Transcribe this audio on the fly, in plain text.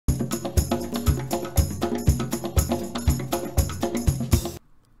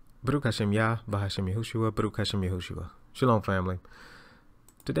Baruch Hashem Yah, Bahashem Yahushua, Baruch Hashem Yahushua. Shalom, family.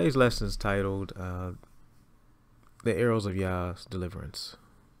 Today's lesson is titled The Arrows of Yah's Deliverance.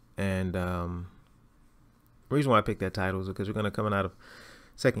 And the reason why I picked that title is because we're going to come out of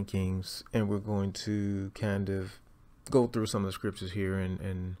 2 Kings, and we're going to kind of go through some of the scriptures here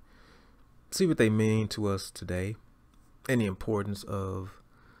and see what they mean to us today, and the importance of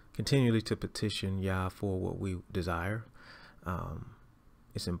continually to petition Yah for what we desire.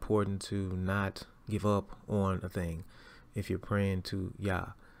 It's important to not give up on a thing if you're praying to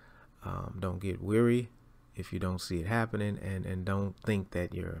Yah. Don't get weary if you don't see it happening, and don't think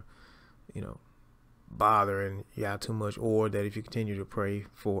that you're, bothering Yah too much, or that if you continue to pray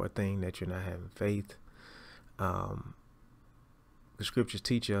for a thing that you're not having faith. The scriptures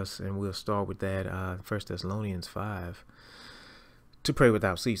teach us, and we'll start with that, 1 Thessalonians 5, to pray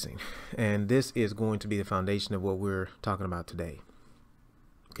without ceasing. And this is going to be the foundation of what we're talking about today.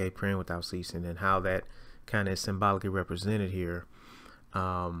 Okay, praying without ceasing, and how that kind of is symbolically represented here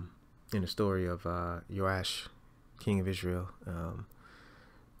in the story of YAH, king of Israel,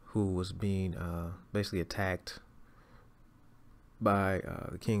 who was being basically attacked by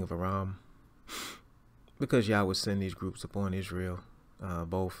the king of Aram, because Yah would send these groups upon Israel,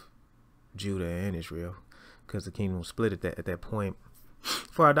 both Judah and Israel, because the kingdom was split at that point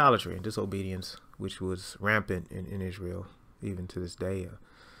for idolatry and disobedience, which was rampant in Israel even to this day.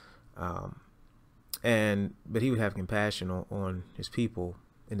 But he would have compassion on his people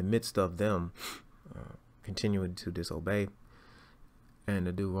in the midst of them continuing to disobey and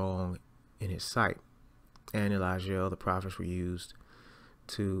to do wrong in his sight. And Elijah, the prophets, were used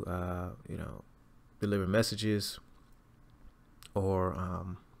to deliver messages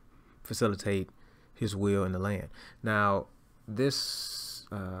or facilitate his will in the land. Now, this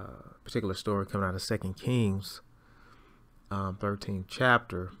particular story coming out of 2 Kings 13th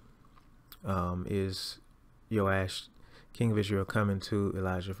chapter is YAH, king of Israel, coming to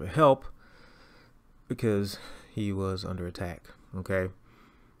Elijah for help because he was under attack, okay,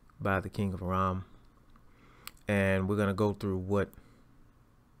 by the king of Aram. And we're going to go through what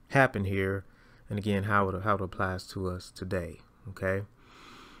happened here, and again how it applies to us today, okay.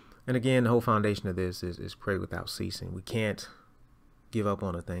 And again, the whole foundation of this is pray without ceasing. We can't give up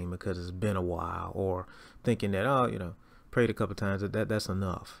on a thing because it's been a while, or thinking that, prayed a couple times, that's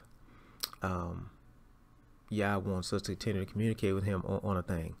enough. Yah wants us to continue to communicate with him on a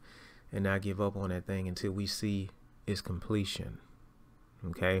thing and not give up on that thing until we see its completion.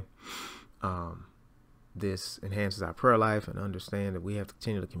 Okay. This enhances our prayer life, and understand that we have to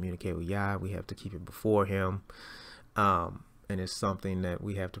continue to communicate with Yah. We have to keep it before him. And it's something that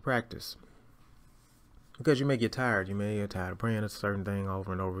we have to practice, because you may get tired. You may get tired of praying a certain thing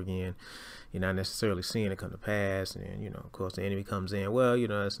over and over again. You're not necessarily seeing it come to pass. And, of course, the enemy comes in. Well,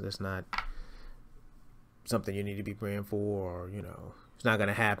 that's not something you need to be praying for, or, it's not going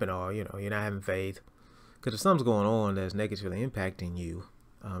to happen, or, you're not having faith. Because if something's going on that's negatively impacting you,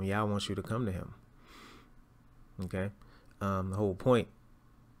 Yah wants you to come to him. Okay? The whole point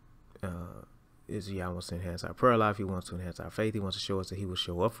is Yah wants to enhance our prayer life. He wants to enhance our faith. He wants to show us that he will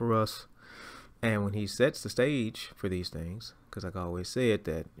show up for us. And when he sets the stage for these things, because like I always said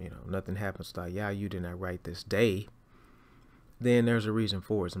that, nothing happens without Yah, you did not write this day, then there's a reason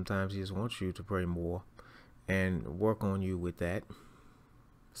for it. Sometimes he just wants you to pray more and work on you with that.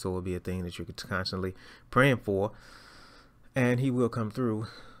 So it'll be a thing that you're constantly praying for, and he will come through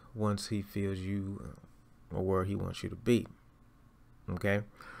once he feels you or where he wants you to be. Okay.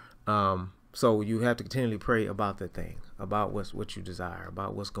 So you have to continually pray about that thing, about what you desire,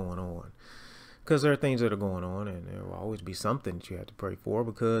 about what's going on. Because there are things that are going on, and there will always be something that you have to pray for,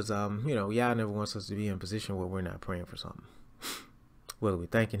 because, Yah never wants us to be in a position where we're not praying for something. Whether we're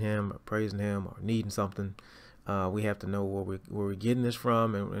thanking him or praising him or needing something, we have to know where we're getting this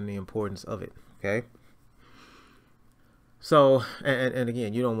from, and the importance of it, okay? So, and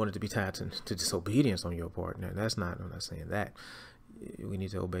again, you don't want it to be tied to disobedience on your part. Now, I'm not saying that. We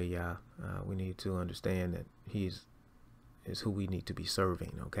need to obey Yah. We need to understand that he is who we need to be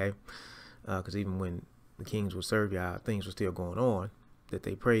serving, okay? Because even when the kings would serve Yah, things were still going on that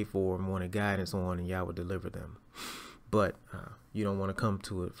they prayed for and wanted guidance on, and Yah would deliver them. But you don't want to come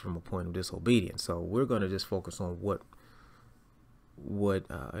to it from a point of disobedience. So we're going to just focus on what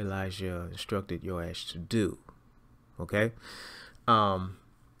Elijah instructed YAH to do, okay? And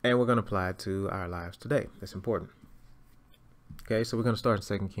we're going to apply it to our lives today. That's important. Okay, so we're going to start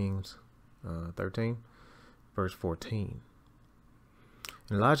in 2 Kings 13, verse 14.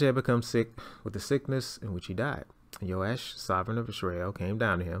 And Elijah had become sick with the sickness in which he died. And YAH, sovereign of Israel, came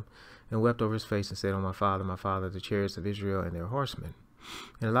down to him and wept over his face and said, "O my father, the chariots of Israel and their horsemen."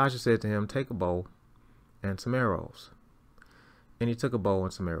 And Elijah said to him, take a bow and some arrows. And he took a bow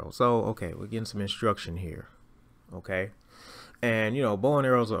and some arrows. So, okay, we're getting some instruction here. Okay. And, bow and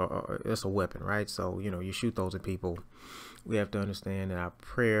arrows it's a weapon, right? So, you shoot those at people. We have to understand that our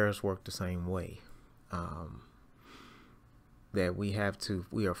prayers work the same way. That we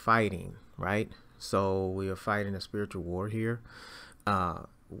are fighting, right? So we are fighting a spiritual war here.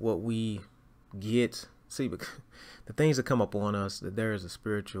 What we get, the things that come up on us, that there is a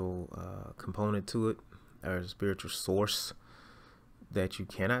spiritual component to it. There's a spiritual source that you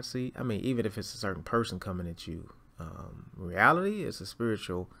cannot see. I mean, even if it's a certain person coming at you, reality is a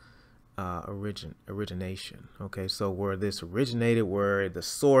spiritual origination. Okay, so where this originated, where the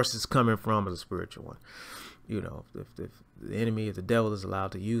source is coming from, is a spiritual one. If the enemy, if the devil is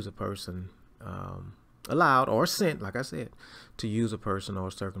allowed to use a person, allowed or sent, like I said, to use a person or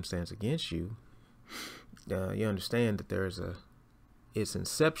a circumstance against you, you understand that there's its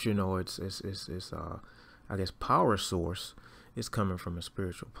inception, or its I guess power source is coming from a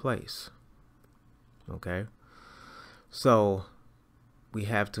spiritual place. Okay, so we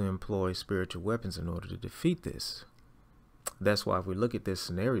have to employ spiritual weapons in order to defeat this. That's why if we look at this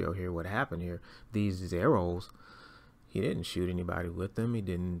scenario here, what happened here, these arrows, he didn't shoot anybody with them. He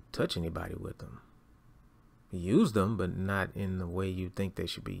didn't touch anybody with them. He used them, but not in the way you think they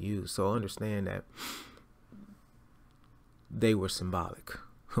should be used. So understand that they were symbolic.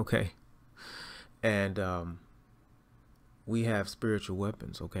 Okay. And we have spiritual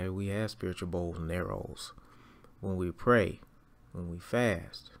weapons. Okay. We have spiritual bows and arrows. When we pray, when we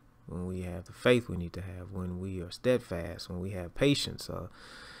fast, when we have the faith we need to have, when we are steadfast, when we have patience,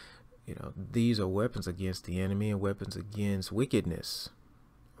 these are weapons against the enemy and weapons against wickedness.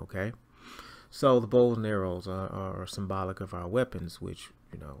 Okay, so the bows and arrows are symbolic of our weapons, which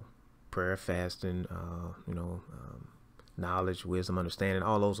prayer, fasting, knowledge, wisdom, understanding,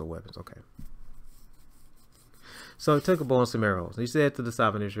 all those are weapons. Okay. So he took a bow and some arrows. He said to the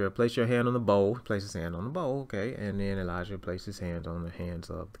sovereign Israel, place your hand on the bow. Place his hand on the bow. Okay. And then Elijah placed his hand on the hands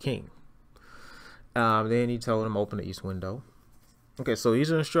of the king. Then he told him, open the east window. Okay. So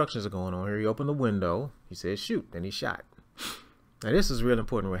these are instructions that are going on here. He opened the window. He said, shoot. Then he shot. Now this is real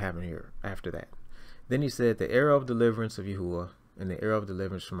important what happened here after that. Then he said, the arrow of deliverance of Yahuwah and the arrow of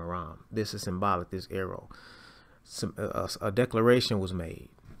deliverance from Aram. This is symbolic, this arrow. A declaration was made.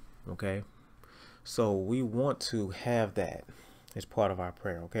 Okay. So we want to have that as part of our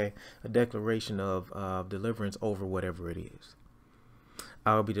prayer, okay? A declaration of deliverance over whatever it is.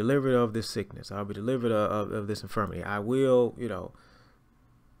 I'll be delivered of this sickness. I'll be delivered of this infirmity. I will,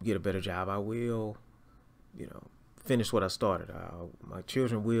 get a better job. I will, finish what I started. My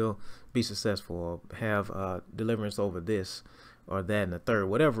children will be successful, or have deliverance over this or that and the third.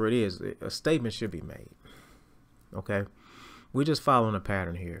 Whatever it is, a statement should be made, okay? We're just following a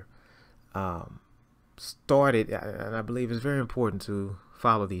pattern here. Started, and I believe it's very important to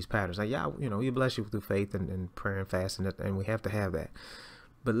follow these patterns. Like, He bless you through faith and prayer and fasting, and we have to have that.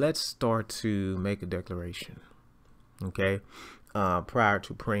 But let's start to make a declaration, okay, prior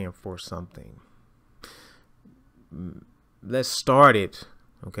to praying for something. Let's start it,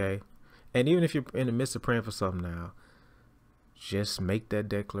 okay? And even if you're in the midst of praying for something now, just make that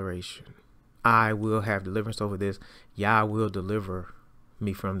declaration. I will have deliverance over this. Yah will deliver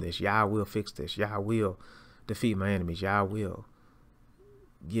me from this. Yah will fix this. Yah will defeat my enemies. Yah will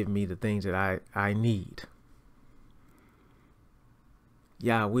give me the things that I need.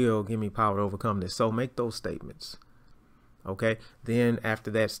 Yah will give me power to overcome this. So make those statements. Okay. Then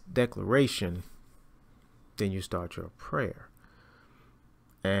after that declaration, then you start your prayer.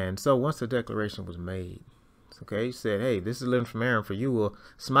 And so once the declaration was made, okay, he said, hey, this is deliverance from Aaron, for you will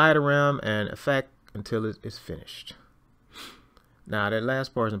smite around and effect until it is finished. Now, that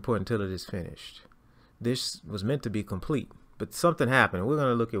last part is important, until it is finished. This was meant to be complete, but something happened. We're going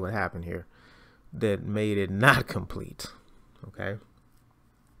to look at what happened here that made it not complete. Okay.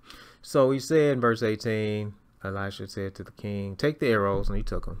 So he said in verse 18, Elisha said to the king, take the arrows, and he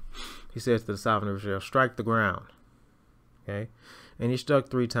took them. He says to the sovereign of Israel, strike the ground. Okay. And he struck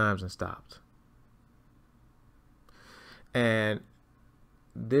 3 times and stopped. And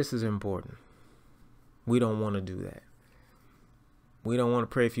this is important. We don't want to do that. We don't want to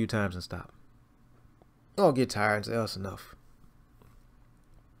pray a few times and stop. Oh, get tired and say, oh, it's enough.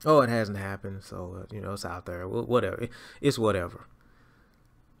 Oh, it hasn't happened. So, it's out there. Whatever. It's whatever.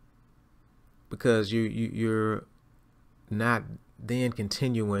 Because you're not then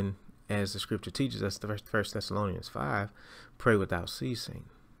continuing, as the scripture teaches us, 1 Thessalonians 5, pray without ceasing.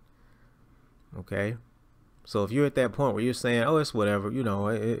 Okay. So if you're at that point where you're saying, oh, it's whatever,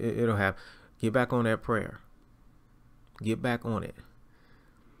 it'll happen. Get back on that prayer. Get back on it.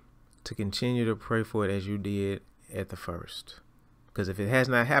 to continue to pray for it as you did at the first. Because if it has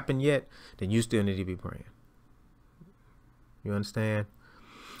not happened yet, then you still need to be praying. You understand?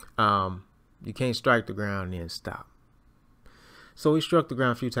 You can't strike the ground and then stop. So he struck the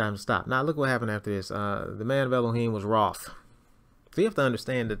ground a few times and stopped. Now look what happened after this. The man of Elohim was wroth. So you have to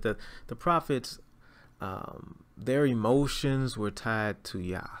understand that the prophets, their emotions were tied to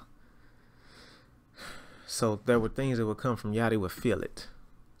YAH. So there were things that would come from YAH, they would feel it.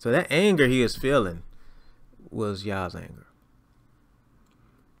 So that anger he was feeling was YAH's anger.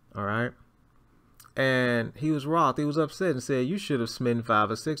 All right. And he was wroth. He was upset and said, you should have smitten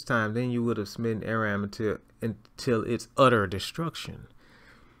 5 or 6 times. Then you would have smitten Aram until its utter destruction.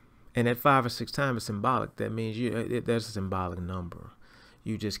 And at 5 or 6 times is symbolic. That means that's a symbolic number.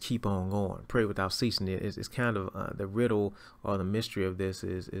 You just keep on going. Pray without ceasing. It's kind of the riddle or the mystery of this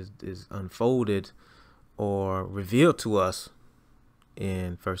is unfolded or revealed to us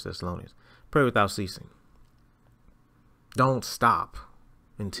in 1 Thessalonians. Pray without ceasing. Don't stop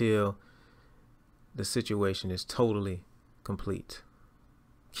until the situation is totally complete.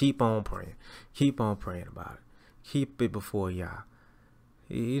 Keep on praying. Keep on praying about it. Keep it before YAH.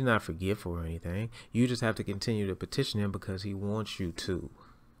 He's not forgetful or anything. You just have to continue to petition him because he wants you to.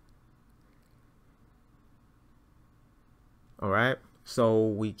 All right. So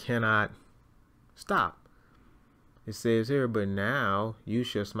we cannot stop. It says here, but now you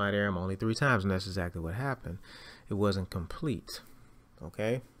shall smite Aram only 3 times. And that's exactly what happened. It wasn't complete.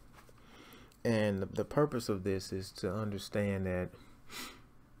 Okay. And the purpose of this is to understand that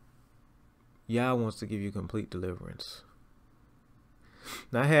YAH wants to give you complete deliverance.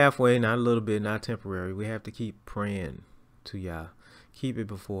 Not halfway, not a little bit, not temporary. We have to keep praying to YAH. Keep it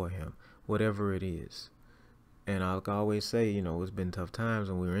before him, whatever it is. And I'll always say, you know, it's been tough times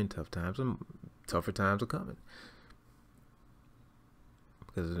and we're in tough times and tougher times are coming.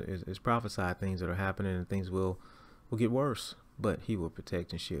 Because it's prophesied things that are happening and things will get worse. But he will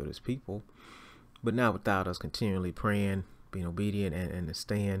protect and shield his people. But not without us continually praying, being obedient, and to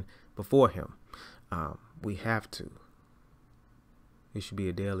stand before him. We have to. It should be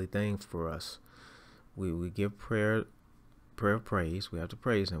a daily thing for us. We give prayer of praise. We have to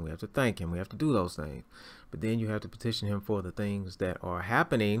praise him. We have to thank him. We have to do those things. But then you have to petition him for the things that are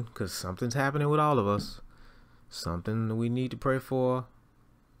happening, because something's happening with all of us. Something we need to pray for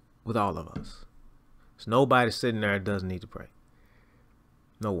with all of us. There's nobody sitting there that doesn't need to pray.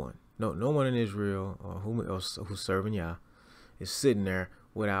 No one. No one in Israel or who's serving YAH is sitting there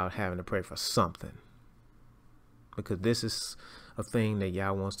without having to pray for something. Because this is a thing that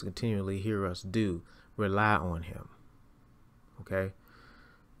YAH wants to continually hear us do. Rely on him. Okay?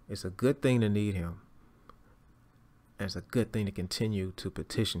 It's a good thing to need him. And it's a good thing to continue to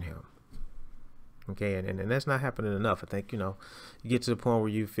petition him. Okay? And that's not happening enough. I think, you get to the point where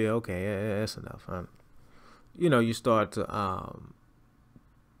you feel, okay, that's enough. You start to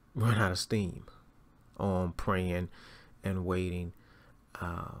run out of steam on praying and waiting.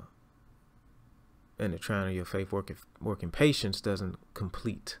 And the trying of your faith working patience doesn't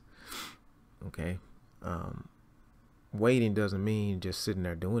complete. Okay. Waiting doesn't mean just sitting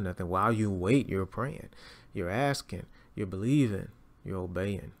there doing nothing. While you wait, you're praying, you're asking, you're believing, you're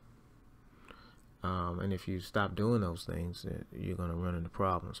obeying. And if you stop doing those things, you're going to run into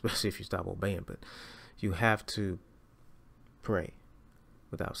problems, especially if you stop obeying. But you have to pray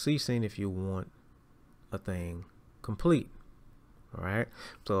without ceasing if you want a thing complete. All right.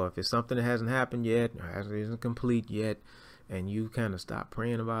 So if it's something that hasn't happened yet, or isn't complete yet, and you kind of stop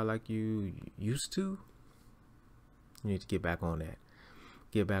praying about it like you used to, you need to get back on that.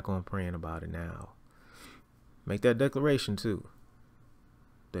 Get back on praying about it now. Make that declaration too,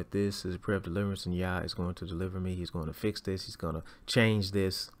 that this is a prayer of deliverance and YAH is going to deliver me. He's going to fix this. He's going to change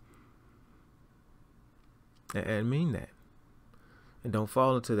this. And mean that. And don't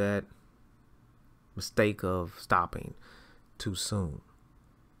fall into that mistake of stopping too soon.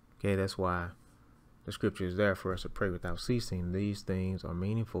 Okay, that's why the scripture is there for us to pray without ceasing. These things are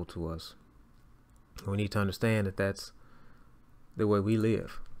meaningful to us. We need to understand that that's the way we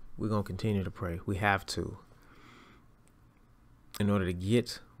live. We're going to continue to pray. We have to. In order to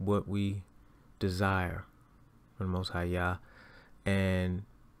get what we desire from the Most High YAH. And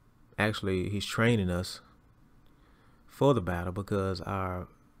actually, he's training us for the battle, because our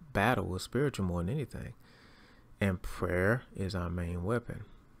battle is spiritual more than anything. And prayer is our main weapon.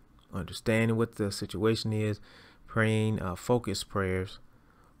 Understanding what the situation is, praying focused prayers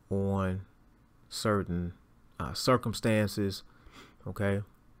on certain circumstances, okay,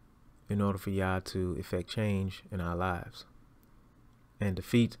 in order for YAH to effect change in our lives and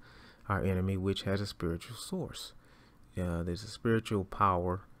defeat our enemy, which has a spiritual source. There's a spiritual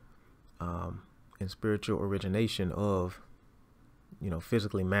power and spiritual origination of,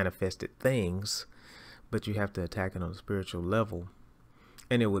 physically manifested things, but you have to attack it on a spiritual level,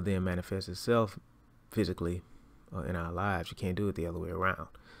 and it will then manifest itself physically in our lives. You can't do it the other way around.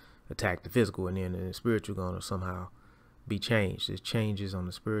 Attack the physical, and then the spiritual going to somehow be changed. It changes on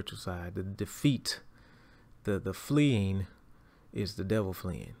the spiritual side. The defeat, the fleeing is the devil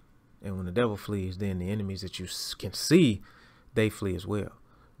fleeing. And when the devil flees, then the enemies that you can see, they flee as well.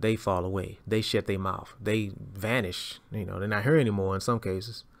 They fall away. They shut their mouth. They vanish. They're not here anymore in some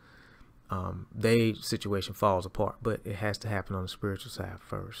cases. Their situation falls apart, but it has to happen on the spiritual side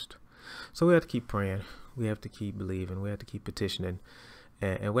first. So we have to keep praying. We have to keep believing. We have to keep petitioning,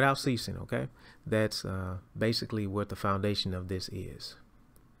 and without ceasing. Okay, that's basically what the foundation of this is.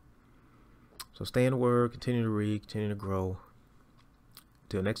 So stay in the Word, continue to read, continue to grow.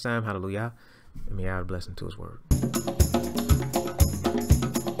 Till next time, hallelujah. And may I have a blessing to His Word.